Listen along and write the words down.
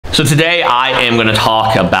So today I am going to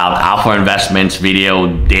talk about Alpha Investments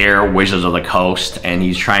video, Dare Wizards of the Coast, and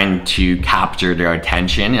he's trying to capture their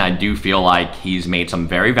attention. And I do feel like he's made some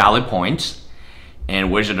very valid points,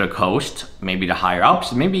 and Wizards of the Coast, maybe the higher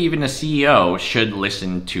ups, maybe even the CEO should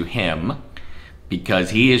listen to him, because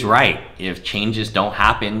he is right. If changes don't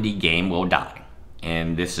happen, the game will die.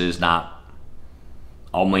 And this is not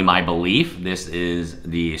only my belief. This is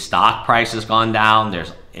the stock price has gone down.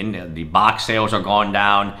 The box sales are going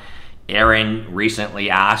down. Aaron recently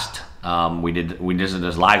asked, we did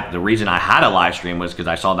this live. The reason I had a live stream was because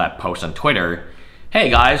I saw that post on Twitter. Hey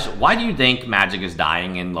guys, why do you think Magic is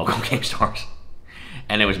dying in local game stores?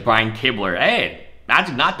 And it was Brian Kibler. Hey,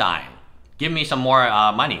 Magic's not dying. Give me some more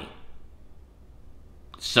money.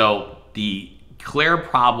 So the clear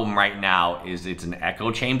problem right now is it's an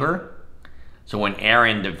echo chamber. So when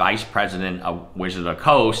Aaron, the vice president of Wizards of the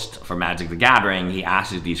Coast for Magic the Gathering, he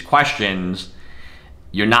asks these questions,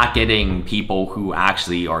 you're not getting people who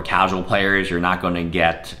actually are casual players. You're not going to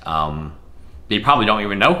get, they probably don't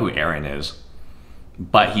even know who Aaron is.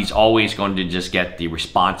 But he's always going to just get the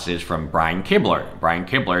responses from Brian Kibler. Brian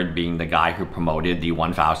Kibler being the guy who promoted the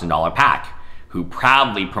 $1,000 pack, who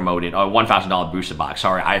proudly promoted, or $1,000 booster box.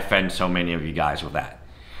 Sorry, I offend so many of you guys with that.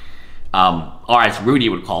 Or as Rudy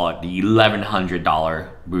would call it, the $1,100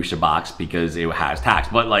 booster box because it has tax.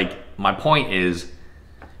 But like, my point is,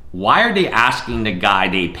 why are they asking the guy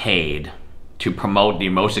they paid to promote the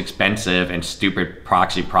most expensive and stupid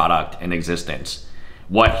proxy product in existence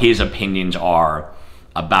what his opinions are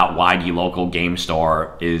about why the local game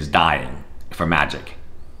store is dying for Magic,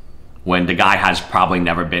 when the guy has probably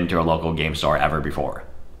never been to a local game store ever before,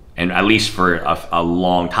 and at least for a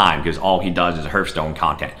long time, because all he does is Hearthstone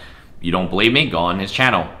content. You don't believe me? Go on his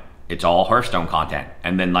channel. It's all Hearthstone content.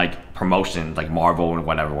 And then like promotions like Marvel and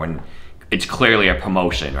whatever, when it's clearly a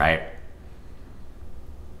promotion, right?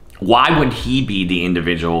 Why would he be the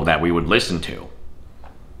individual that we would listen to,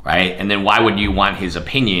 right? And then why would you want his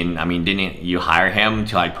opinion? I mean, didn't you hire him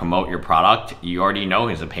to like promote your product? You already know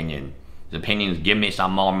his opinion. His opinion is give me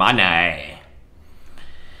some more money.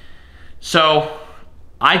 So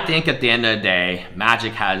I think at the end of the day,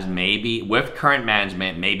 Magic has maybe, with current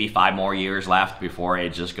management, maybe 5 more years left before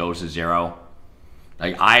it just goes to zero.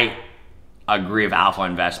 Like, I agree with Alpha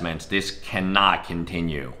Investments. This cannot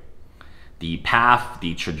continue. The path,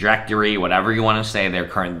 the trajectory, whatever you want to say,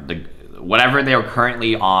 whatever they're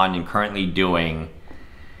currently on and currently doing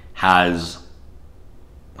has,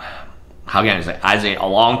 how can I say, as a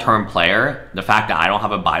long-term player, the fact that I don't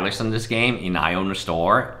have a buy list in this game and I own a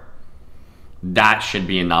store, that should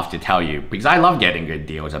be enough to tell you, because I love getting good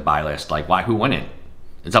deals at buy list. Like, why? Who wouldn't?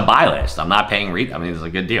 It's a buy list. I'm not paying I mean, it's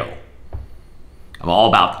a good deal. I'm all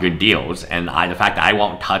about good deals, and the fact that I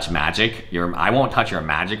won't touch Magic, I won't touch your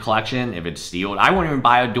Magic collection if it's sealed. I won't even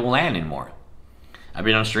buy a Duel land anymore. I've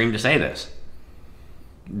been on stream to say this.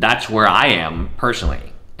 That's where I am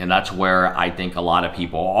personally, and that's where I think a lot of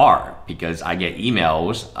people are, because I get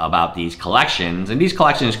emails about these collections, and these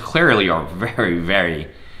collections clearly are very, very.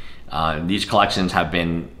 These collections have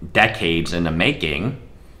been decades in the making,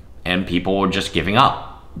 and people are just giving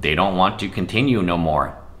up. They don't want to continue no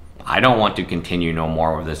more. I don't want to continue no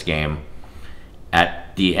more with this game.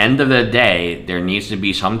 At the end of the day, there needs to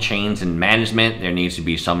be some change in management. There needs to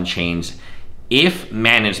be some change. If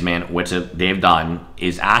management, which they've done,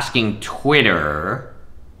 is asking Twitter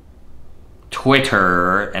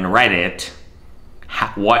and Reddit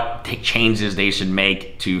what changes they should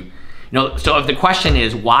make to, so if the question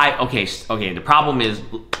is why, okay, the problem is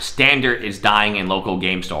Standard is dying in local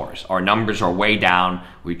game stores. Our numbers are way down.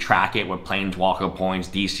 We track it with Planeswalker points,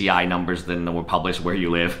 DCI numbers, then we'll publish where you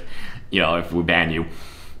live, if we ban you.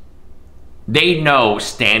 They know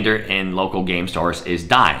Standard in local game stores is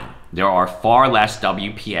dying. There are far less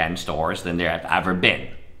WPN stores than there have ever been.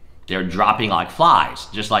 They're dropping like flies,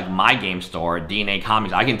 just like my game store, DNA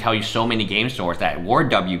Comics. I can tell you so many game stores that were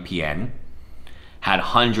WPN, had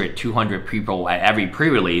 100, 200 people at every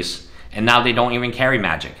pre-release, and now they don't even carry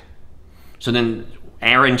Magic. So then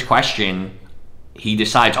Aaron's question, he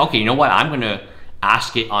decides, okay, you know what? I'm going to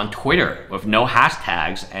ask it on Twitter with no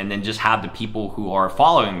hashtags and then just have the people who are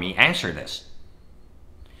following me answer this.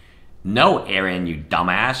 No, Aaron, you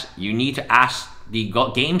dumbass. You need to ask the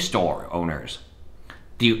game store owners.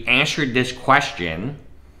 Do you answer this question?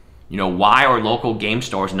 Why are local game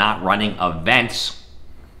stores not running events?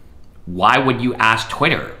 Why would you ask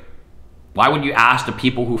Twitter? Why would you ask the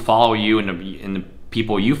people who follow you and the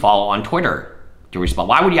people you follow on Twitter to respond?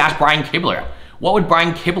 Why would you ask Brian Kibler? What would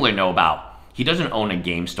Brian Kibler know about? He doesn't own a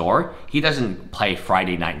game store. He doesn't play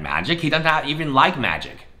Friday Night Magic. He doesn't even like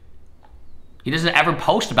Magic. He doesn't ever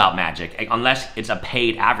post about Magic unless it's a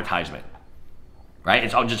paid advertisement, right?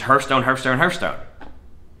 It's all just Hearthstone, Hearthstone, Hearthstone.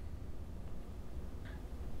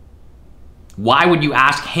 Why would you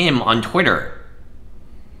ask him on Twitter?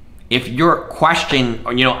 If your question,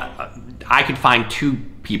 you know, I could find two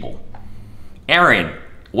people. Aaron,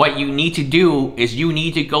 what you need to do is you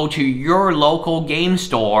need to go to your local game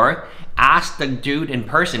store, ask the dude in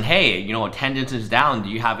person, hey, you know, attendance is down. Do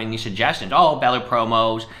you have any suggestions? Oh, better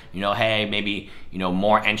promos, you know, hey, maybe, you know,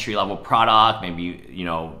 more entry-level product, maybe, you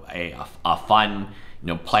know, a fun, you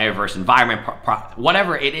know, player versus environment,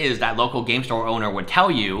 whatever it is that local game store owner would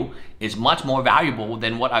tell you is much more valuable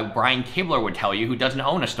than what a Brian Kibler would tell you, who doesn't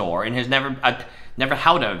own a store and has never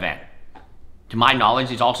held an event. To my knowledge,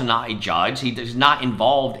 he's also not a judge. He is not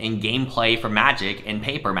involved in gameplay for Magic and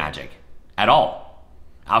paper Magic at all.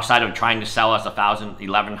 Outside of trying to sell us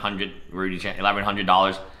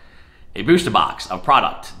 $1,100 a booster box of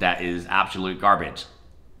product that is absolute garbage.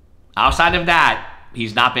 Outside of that,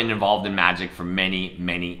 he's not been involved in Magic for many,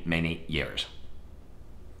 many, many years.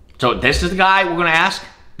 So this is the guy we're going to ask.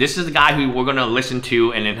 This is the guy who we're going to listen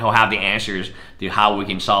to, and then he'll have the answers to how we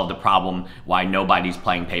can solve the problem why nobody's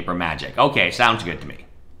playing paper Magic. Okay, sounds good to me.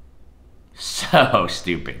 So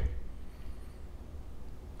stupid.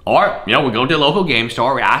 Or, you know, we go to the local game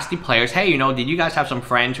store, we ask the players, hey, you know, did you guys have some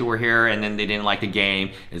friends who were here and then they didn't like the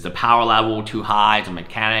game? Is the power level too high? Is the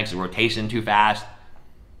mechanics, the rotation too fast?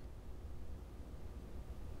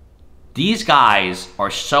 These guys are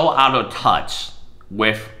so out of touch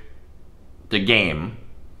with the game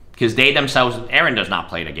because they themselves, Aaron does not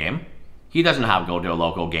play the game. He doesn't have to go to a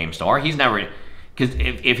local game store. He's never, because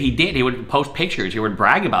if he did, he would post pictures, he would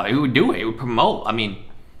brag about it, he would do it, he would promote. I mean,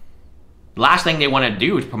 the last thing they want to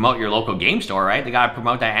do is promote your local game store, right? They got to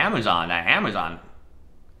promote that Amazon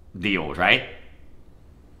deals, right?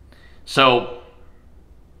 So,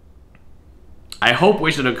 I hope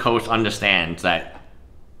Wizard of the Coast understands that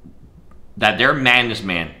their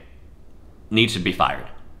management needs to be fired.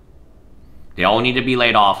 They all need to be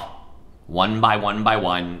laid off, one by one by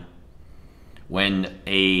one. When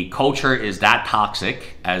a culture is that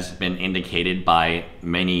toxic, as been indicated by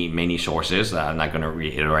many, many sources, I'm not going to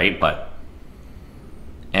reiterate,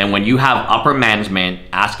 and when you have upper management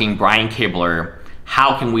asking Brian Kibler,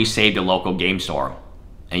 how can we save the local game store?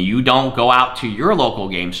 And you don't go out to your local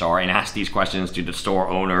game store and ask these questions to the store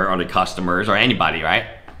owner or the customers or anybody, right?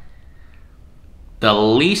 The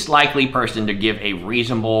least likely person to give a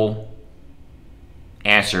reasonable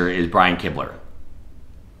answer is Brian Kibler.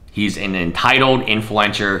 He's an entitled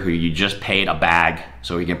influencer who you just paid a bag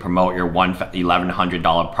so he can promote your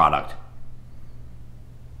 $1,100 product.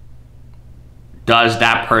 Does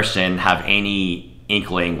that person have any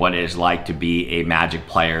inkling what it is like to be a Magic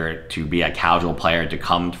player, to be a casual player, to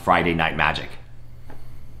come to Friday Night Magic?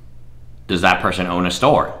 Does that person own a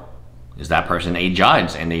store? Is that person a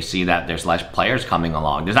judge and they see that there's less players coming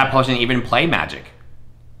along? Does that person even play Magic?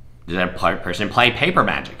 Does that person play paper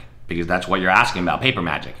Magic? Because that's what you're asking about, paper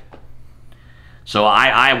Magic. So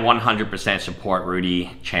I 100% support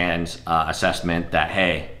Rudy Chan's assessment that,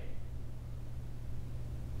 hey,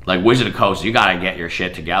 like Wizard of the Coast, you gotta get your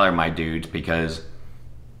shit together, my dudes, because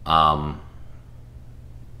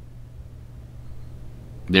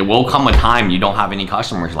there will come a time you don't have any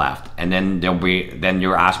customers left, and then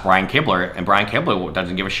you're asked Brian Kibler, and Brian Kibler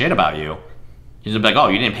doesn't give a shit about you. He's gonna be like, oh,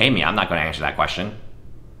 you didn't pay me, I'm not gonna answer that question.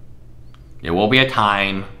 There will be a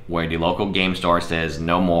time where the local game store says,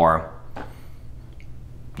 no more.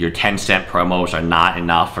 Your 10-cent promos are not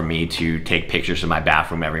enough for me to take pictures of my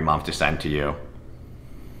bathroom every month to send to you.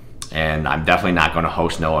 And I'm definitely not going to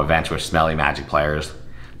host no events with smelly Magic players.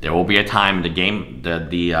 There will be a time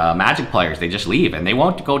the Magic players, they just leave and they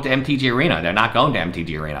won't go to MTG Arena. They're not going to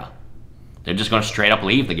MTG Arena. They're just going to straight up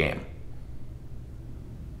leave the game.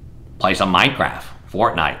 Play some Minecraft,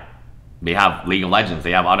 Fortnite. They have League of Legends.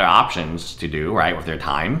 They have other options to do, right, with their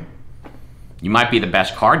time. You might be the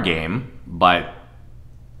best card game, but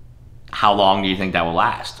how long do you think that will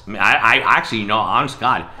last? I mean, I actually, you know, honest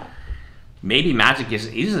God, maybe Magic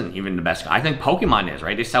isn't even the best. I think Pokemon is,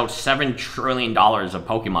 right? They sell $7 trillion of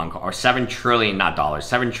Pokemon, or 7 trillion, not dollars,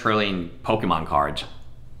 7 trillion Pokemon cards.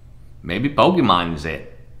 Maybe Pokemon is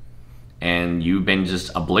it. And you've been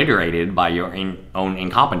just obliterated by your own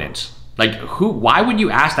incompetence. Like, why would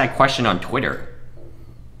you ask that question on Twitter?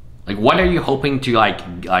 Like, what are you hoping to,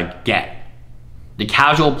 like get? The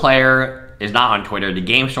casual player is not on Twitter. The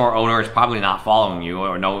game store owner is probably not following you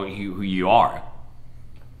or know who you are.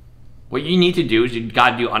 What you need to do is you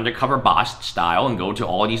gotta do undercover boss style and go to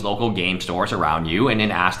all these local game stores around you and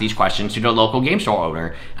then ask these questions to the local game store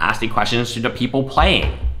owner. Ask the questions to the people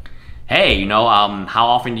playing. hey, you know, how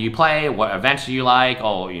often do you play? What events do you like?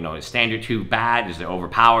 Oh, you know, is standard too bad? Is it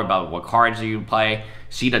overpowered? About what cards do you play?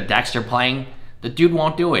 See the decks they're playing? The dude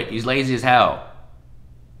won't do it. He's lazy as hell.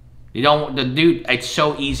 The dude, it's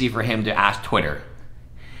so easy for him to ask Twitter.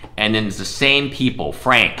 And then it's the same people,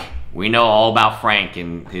 Frank. We know all about Frank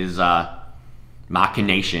and his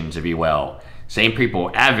machinations, if you will. Same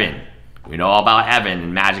people, Evan. We know all about Evan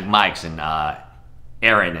and Magic Mike's and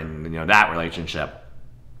Aaron and, you know, that relationship.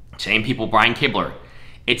 Same people, Brian Kibler.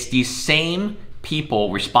 It's these same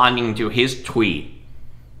people responding to his tweet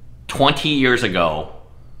 20 years ago,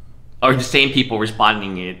 or the same people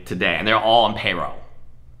responding to it today, and they're all on payroll.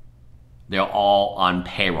 They're all on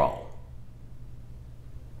payroll.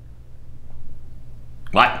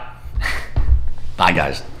 What? Bye,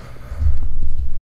 guys.